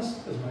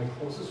darkness is my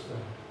closest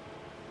friend.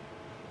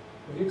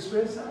 Have you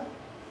experienced that?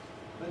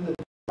 When the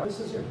darkness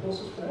is your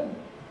closest friend?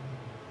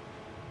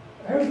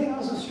 Everything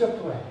else is stripped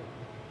away.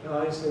 And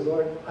I say,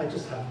 Lord, I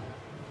just have you.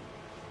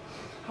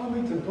 Help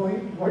me to know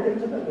you more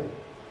intimately.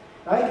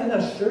 I can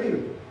assure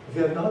you, if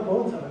you have not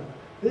known Him,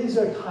 these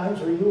are times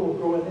where you will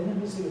grow in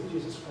intimacy with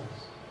Jesus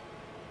Christ.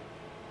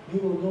 You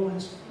will know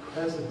His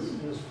presence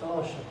and His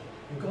fellowship.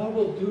 And God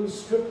will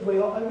strip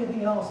away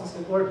everything else and say,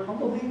 Lord,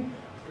 humble me,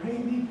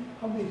 bring me,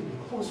 help me to be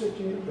closer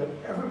to you than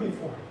ever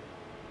before.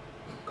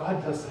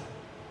 God does that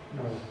in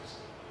our lives.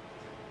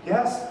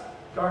 Yes,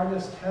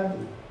 darkness can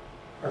be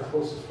our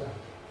closest friend.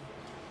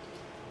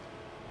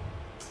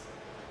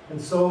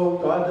 And so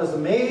God does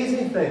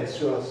amazing things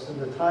to us in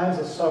the times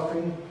of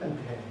suffering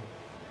and pain.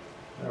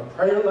 And our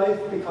prayer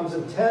life becomes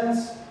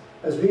intense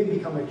as we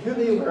become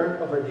acutely aware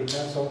of our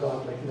dependence on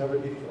God like never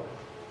before.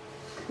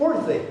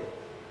 Fourthly,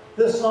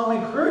 this psalm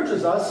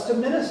encourages us to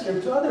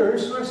minister to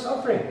others who are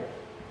suffering.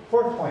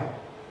 Fourth point.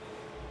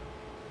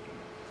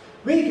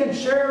 We can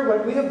share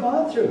what we have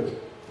gone through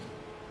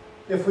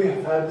if we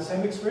have had the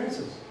same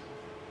experiences.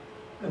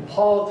 And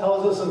Paul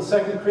tells us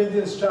in 2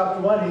 Corinthians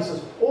chapter 1, he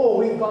says, oh,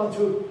 we've gone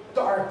through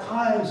dark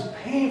times,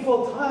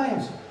 painful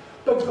times.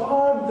 But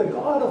God, the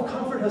God of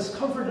comfort, has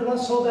comforted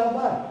us so that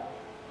what?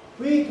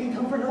 We can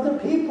comfort other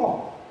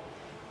people.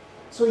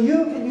 So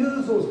you can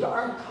use those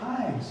dark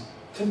times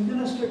to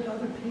minister to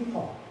other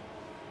people.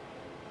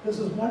 This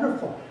is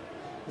wonderful.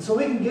 And so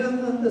we can give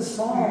them this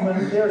psalm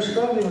when they are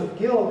struggling with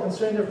guilt,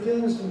 concerning their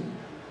feelings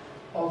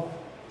of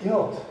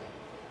guilt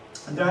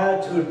and their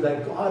attitude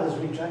that God has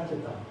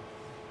rejected them.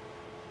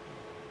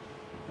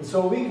 And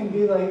so we can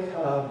be like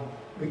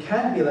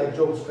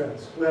Job's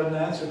friends who haven't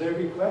answered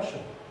every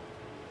question.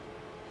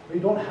 We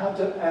don't have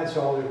to answer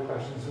all their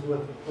questions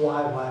with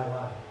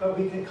why. But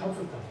we can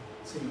comfort them.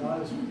 Say,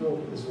 God is with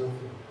you.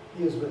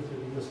 He is with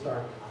you in this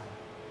dark time.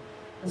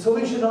 And so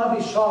we should not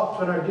be shocked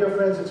when our dear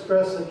friends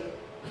express a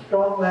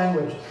strong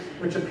language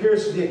which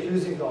appears to be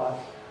accusing God.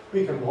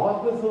 We can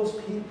walk with those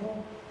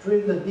people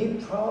during the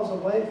deep trials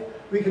of life.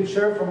 We can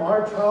share from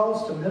our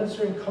trials to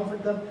minister and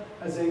comfort them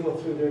as they go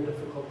through their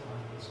difficult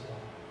time as well.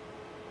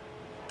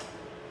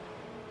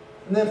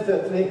 And then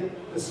fifthly,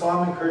 the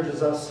psalm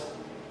encourages us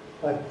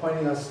by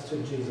pointing us to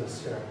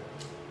Jesus here.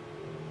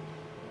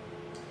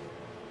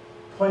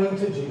 Pointing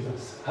to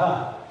Jesus.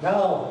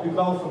 Now we've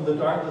gone from the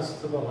darkness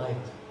to the light.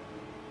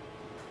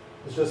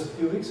 It's just a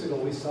few weeks ago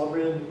we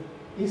celebrated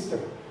Easter,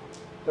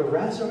 the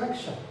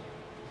resurrection.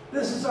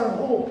 This is our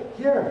hope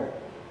here.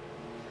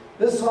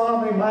 This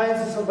psalm reminds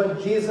us of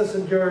what Jesus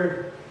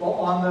endured while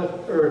on the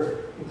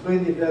earth,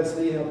 including the events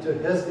leading up to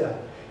His death.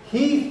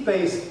 He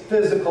faced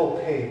physical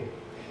pain.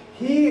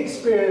 He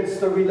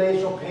experienced the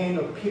relational pain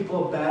of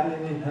people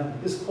abandoning Him,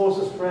 His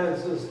closest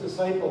friends, His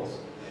disciples.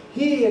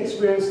 He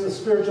experienced the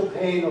spiritual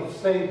pain of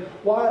saying,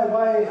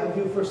 why have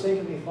you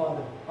forsaken me,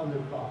 Father, on the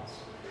cross?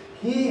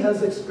 He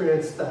has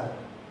experienced that.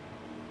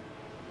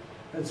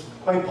 It's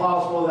quite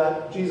possible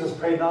that Jesus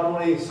prayed not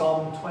only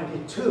Psalm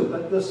 22,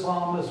 but this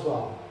psalm as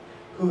well.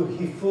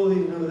 He fully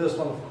knew this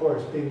one, of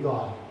course, being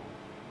God.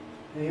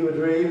 And He would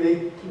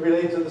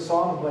relate to the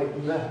psalm like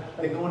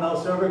no one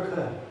else ever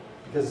could,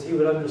 because He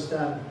would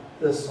understand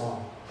this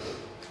psalm.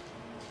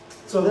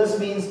 So this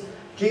means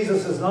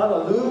Jesus is not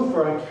aloof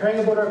or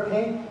uncaring about our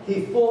pain.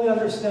 He fully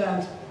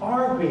understands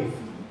our grief,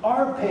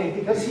 our pain,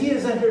 because He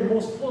has entered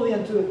most fully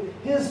into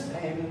His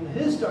pain in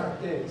His dark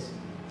days,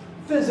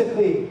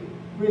 physically,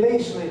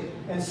 relationally,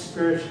 and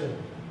spiritually.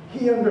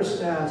 He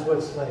understands what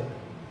it's like.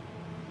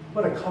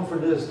 What a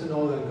comfort it is to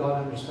know that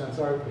God understands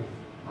our grief,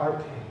 our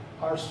pain,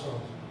 our sorrows,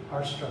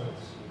 our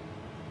struggles.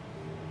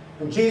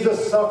 And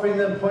Jesus' suffering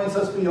then points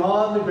us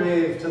beyond the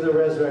grave to the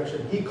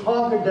resurrection. He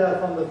conquered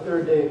death on the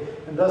third day,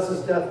 and thus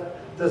His death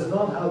does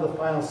not have the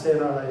final say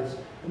in our lives.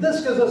 And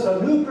this gives us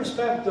a new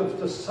perspective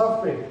to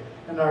suffering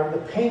and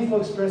the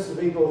painful experiences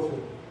we go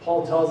through.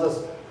 Paul tells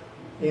us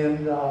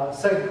in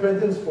 2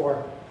 Corinthians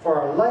 4,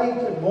 for our light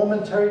and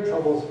momentary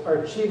troubles are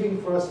achieving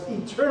for us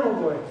eternal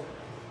glory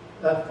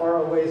that far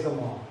outweighs them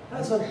all.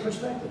 That's a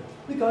perspective.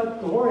 We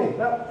got glory.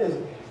 That is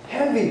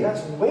heavy.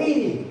 That's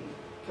weighty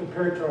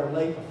compared to our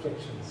light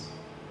afflictions.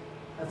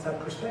 That's that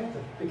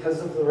perspective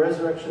because of the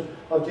resurrection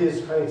of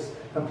Jesus Christ.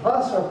 And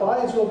plus, our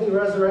bodies will be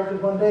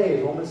resurrected one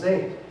day, Romans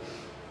 8.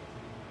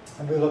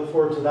 And we look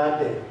forward to that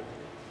day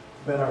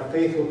when our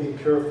faith will be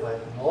purified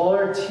and all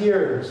our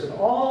tears and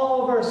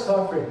all of our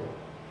suffering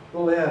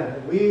will end.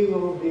 And we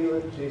will be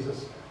with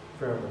Jesus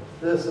forever.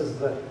 This is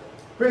the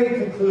great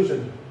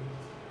conclusion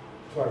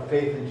to our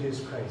faith in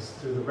Jesus Christ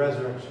through the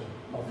resurrection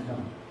of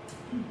Him.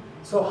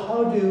 So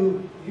how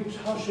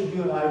should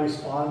you and I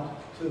respond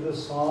to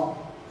this psalm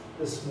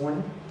this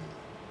morning?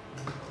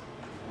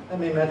 Let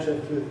me mention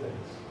a few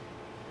things.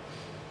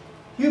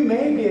 You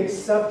may be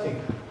accepting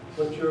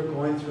what you're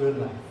going through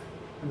in life.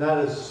 And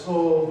that is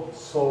so,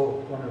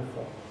 so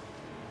wonderful.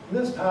 And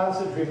this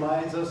passage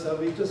reminds us that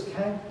we just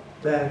can't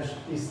bench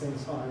these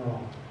things on our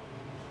own.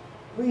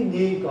 We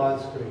need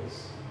God's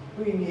grace.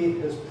 We need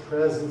His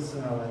presence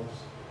in our lives.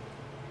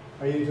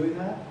 Are you doing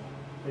that?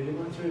 Are you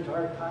going through a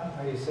dark time?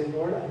 Are you saying,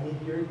 Lord, I need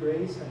your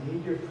grace, I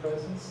need your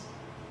presence?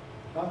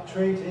 Not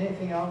turning to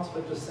anything else,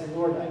 but just saying,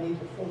 Lord, I need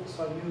to focus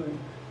on you and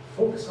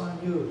focus on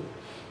you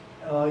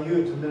and allow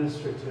you to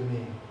minister to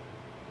me.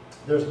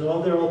 There's no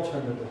other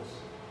alternatives.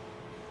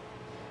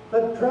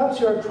 But perhaps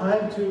you are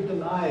trying to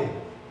deny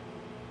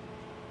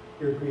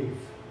your grief,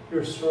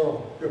 your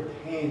sorrow, your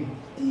pain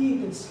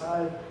deep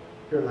inside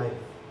your life.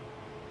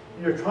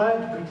 And you're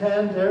trying to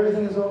pretend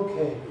everything is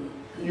okay.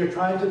 And you're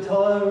trying to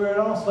tell everyone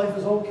else life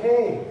is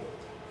okay.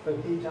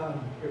 But deep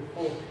down, you're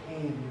full of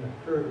pain,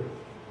 you're hurting.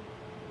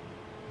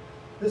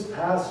 This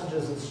passage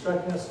is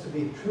instructing us to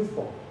be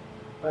truthful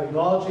by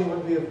acknowledging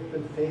what we have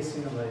been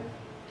facing in life.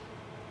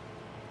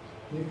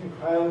 And you can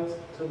cry out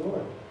to the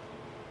Lord.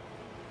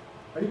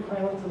 Are you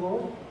crying out to the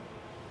Lord?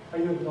 Are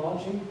you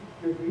acknowledging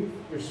your grief,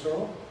 your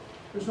sorrow?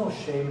 There's no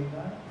shame in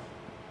that.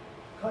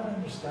 God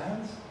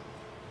understands.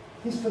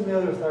 He's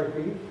familiar with our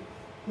grief.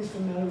 He's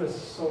familiar with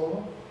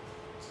sorrow.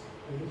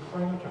 Are you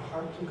pouring out your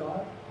heart to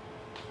God?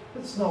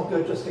 It's no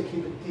good just to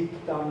keep it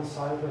deep down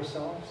inside of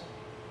ourselves,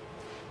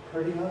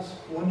 hurting us,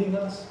 wounding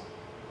us.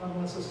 God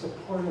wants us to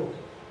pour it out,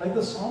 like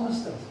the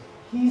psalmist does.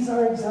 He's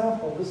our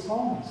example, the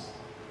psalmist,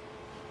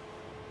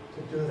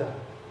 to do that.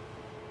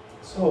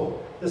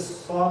 So,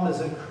 this psalm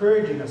is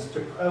encouraging us to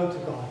cry out to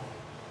God,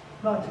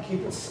 not to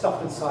keep it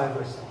stuffed inside of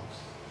ourselves.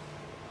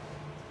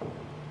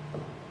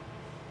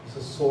 This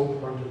is so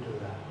important to do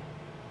that.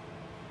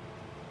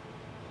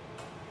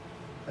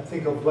 I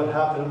think of what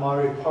happened in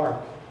Monterey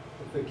Park,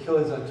 with the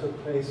killings that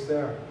took place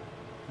there.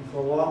 And for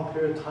a long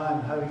period of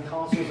time, having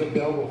counselors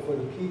available for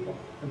the people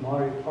in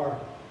Monterey Park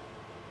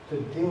to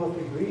deal with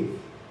the grief.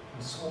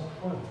 It's so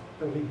important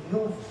that we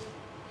deal with it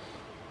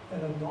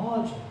and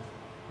acknowledge it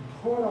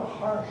and pour our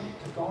heart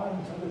to God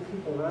and to other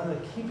people rather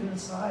than keep it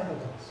inside of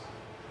us.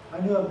 I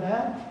knew a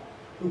man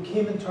who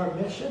came into our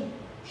mission.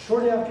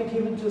 Shortly after he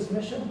came into his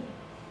mission,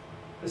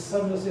 his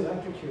son was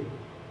electrocuted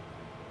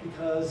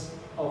because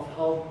of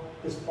how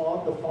the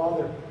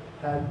father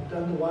had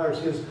done the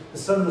wires. The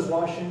son was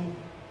washing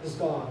his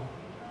dog.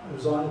 It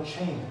was on a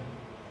chain,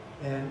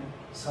 and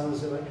the son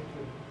was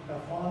electrocuted.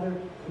 That father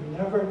could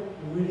never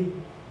really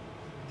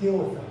deal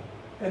with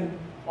that. And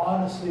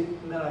honestly,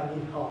 man, I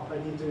need help. I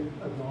need to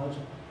acknowledge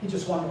it. He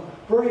just wanted to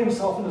bury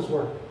himself in his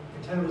work,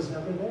 pretend it was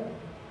never there.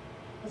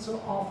 That's an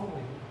awful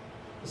way.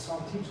 The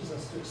psalm teaches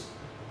us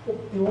to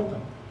be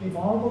open, be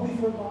vulnerable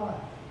before God,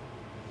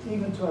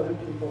 even to other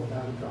people in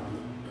that regard.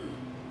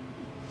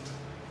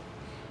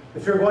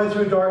 If you're going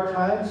through dark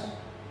times,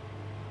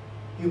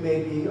 you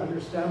may be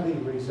understandably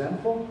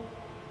resentful,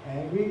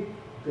 angry,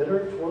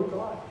 bitter toward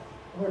God.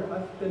 Lord,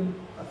 I've been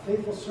a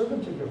faithful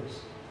servant of yours.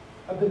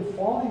 I've been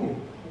following you.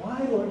 Why,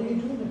 Lord, are you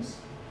doing this?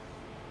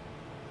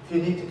 If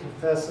you need to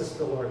confess this to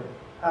the Lord,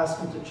 ask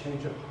Him to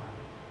change your heart.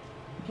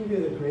 He'll give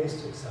you the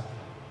grace to accept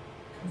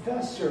it.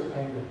 Confess your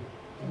anger.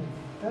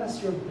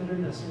 Confess your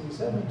bitterness and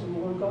resentment to the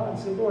Lord God.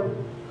 Say, Lord,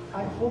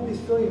 I hold these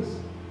feelings.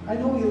 I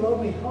know you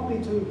love me. Help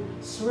me to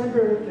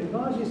surrender,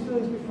 acknowledge these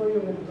feelings before you,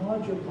 and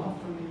acknowledge your love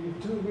for me. You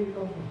do really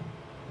love me.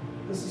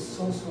 This is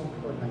so, so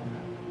important.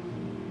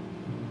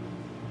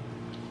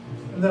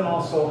 And then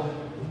also,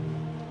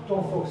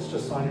 don't focus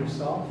just on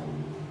yourself.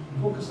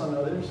 Focus on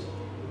others.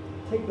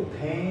 Take the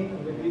pain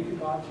and the grief you've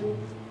gone through.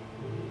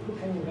 Who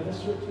can you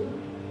minister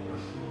to?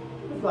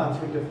 We've gone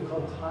through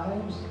difficult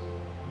times.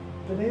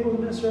 Been able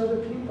to minister to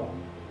other people.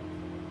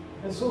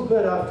 It's so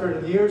good after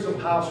the years of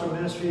pastoral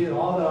ministry and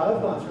all that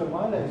I've gone through in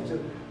my life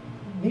to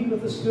meet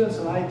with the students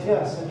in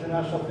ITS,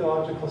 International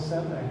Theological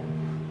Seminary,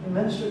 and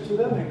minister to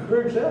them,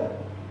 encourage them.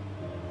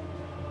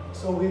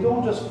 So we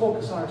don't just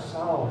focus on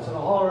ourselves and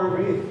all our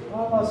grief.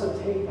 God wants to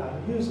take that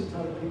and use it to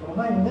other people. Am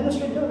I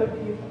ministering to other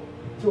people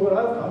through what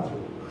I've gone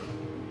through?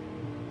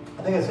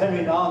 I think it's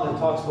Henry Nouwen that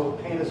talks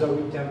about pain as a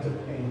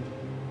redemptive pain.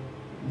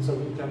 It's a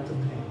redemptive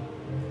pain.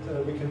 So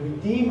that we can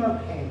redeem our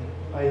pain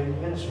by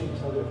ministering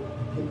to other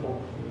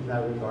people in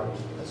that regard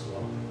as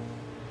well.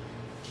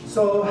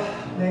 So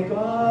may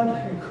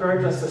God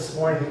encourage us this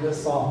morning in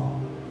this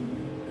psalm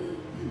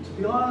to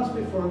be honest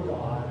before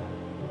God,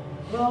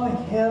 allowing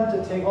Him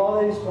to take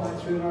all that He's gone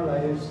through in our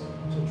lives,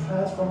 to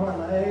transform our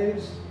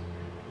lives,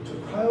 to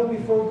cry out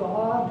before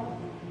God,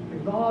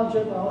 acknowledge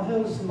it, allow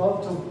His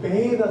love to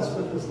bathe us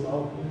with His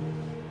love,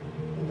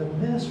 and to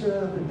minister to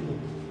other people.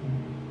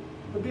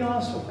 But be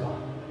honest with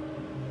God.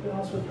 Be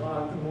honest with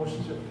God. The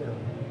emotions are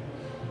failing.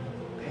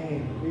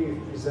 Pain, grief,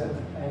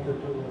 resentment, anger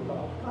toward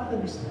God. God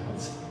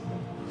understands.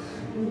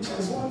 He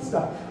just wants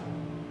to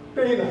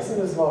bathe us in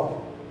His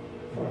love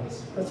for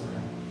us. Let's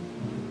pray.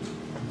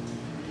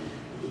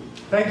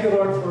 Thank you,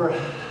 Lord, for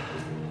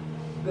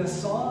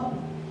this song.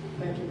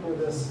 Thank you for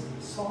this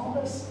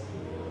psalmist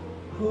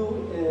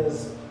who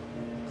is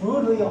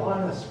brutally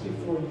honest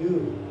before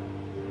you,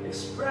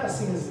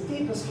 expressing his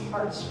deepest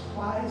heart's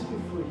cries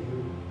before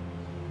you.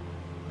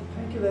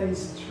 Thank you that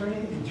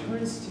he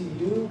turns to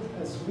you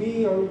as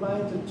we are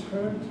reminded to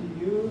turn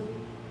to you.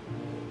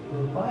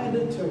 We're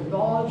reminded to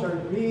acknowledge our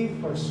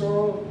grief, our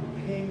sorrow,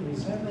 pain,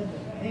 resentment,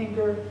 and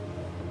anger.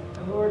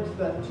 And Lord,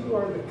 that you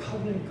are the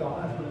covenant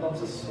God who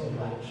loves us so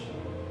much.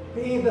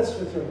 Bathe us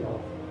with your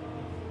love.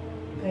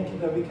 Thank you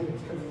that we can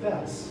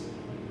confess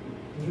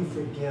and you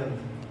forgive.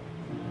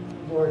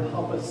 Lord,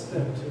 help us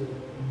then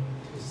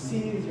to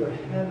see your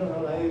hand on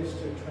our lives,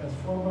 to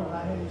transform our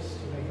lives,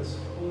 to make us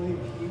holy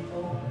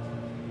people,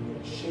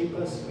 and shape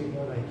us to be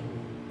more like you.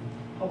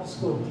 Help us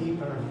go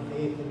deep in our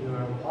faith in you,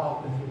 our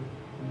walk with you.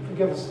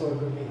 Forgive us,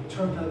 Lord, when we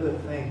turn to other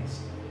things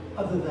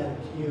other than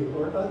you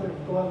or other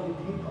godly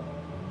people.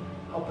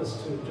 Help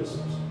us to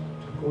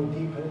go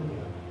deep in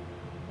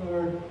you.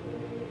 Lord,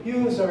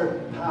 use our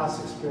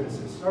past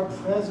experiences, our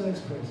present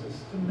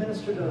experiences to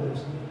minister to others,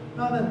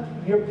 not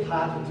in mere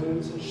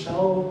platitudes and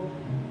shallow,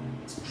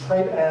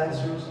 trite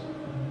answers,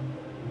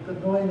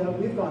 but knowing that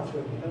we've gone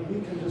through it, that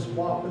we can just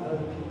walk with other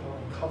people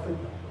and comfort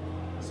them.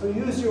 So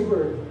use your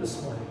word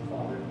this morning,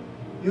 Father.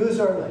 Use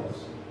our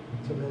lives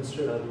to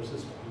minister to others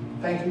as well.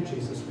 Thank you,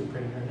 Jesus. We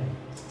pray in your name.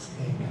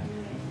 Amen.